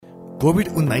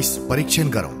COVID-19 परीक्षण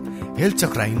गरौं,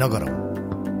 हेलचक्राई नगरौं।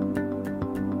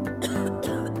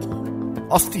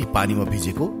 अस्ति पानीमा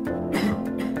भिजेको,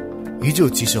 हिजो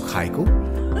चिसो खाएको,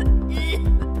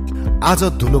 आज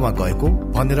धुलोमा गएको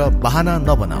भनेर बहाना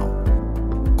नबनाऊ।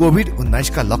 कोभिड-19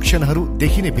 का लक्षणहरू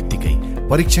देखिने बित्तिकै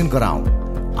परीक्षण गराऊ,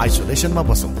 आइसोलेसनमा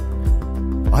बसौं।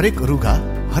 हरेक रुघा,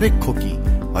 हरेक खोकी,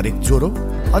 हरेक ज्वरो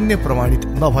अन्य प्रमाणित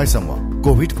नभएसम्म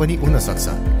कोभिड पनि हुन सक्छ।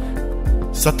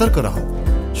 सतर्क रहौं,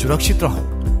 सुरक्षित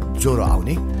रहौं। ज्वरो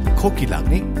आउने, खोकी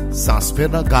लाग्ने, सास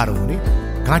फेर्न गाह्रो हुने,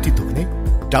 घाँटी दुख्ने,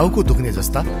 टाउको दुख्ने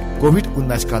जस्ता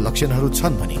कोभिड-19 का लक्षणहरू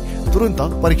छन् भने तुरन्त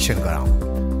परीक्षण गराऊ।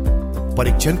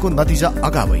 परीक्षणको नतिजा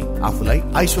अगावै आफूलाई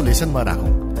आइसोलेसनमा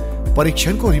राखौं।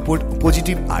 परीक्षणको रिपोर्ट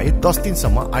पोजिटिभ आए 10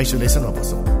 दिनसम्म आइसोलेसनमा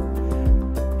बसौं।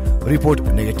 रिपोर्ट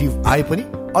नेगेटिभ आए पनि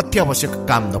अत्यावश्यक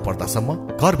काम नपर्दासम्म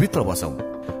घरभित्र बसौं।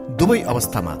 दुवै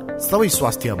अवस्थामा सबै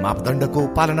स्वास्थ्य मापदण्डको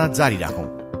पालना जारी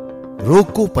राखौं।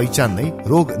 रोगको पहिचान नै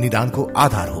रोग निदानको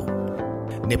आधार हो।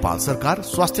 नेपाल सरकार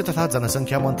स्वास्थ्य तथा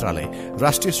जनसंख्या मन्त्रालय,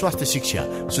 राष्ट्रिय स्वास्थ्य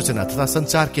शिक्षा, सूचना तथा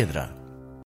संचार केन्द्र।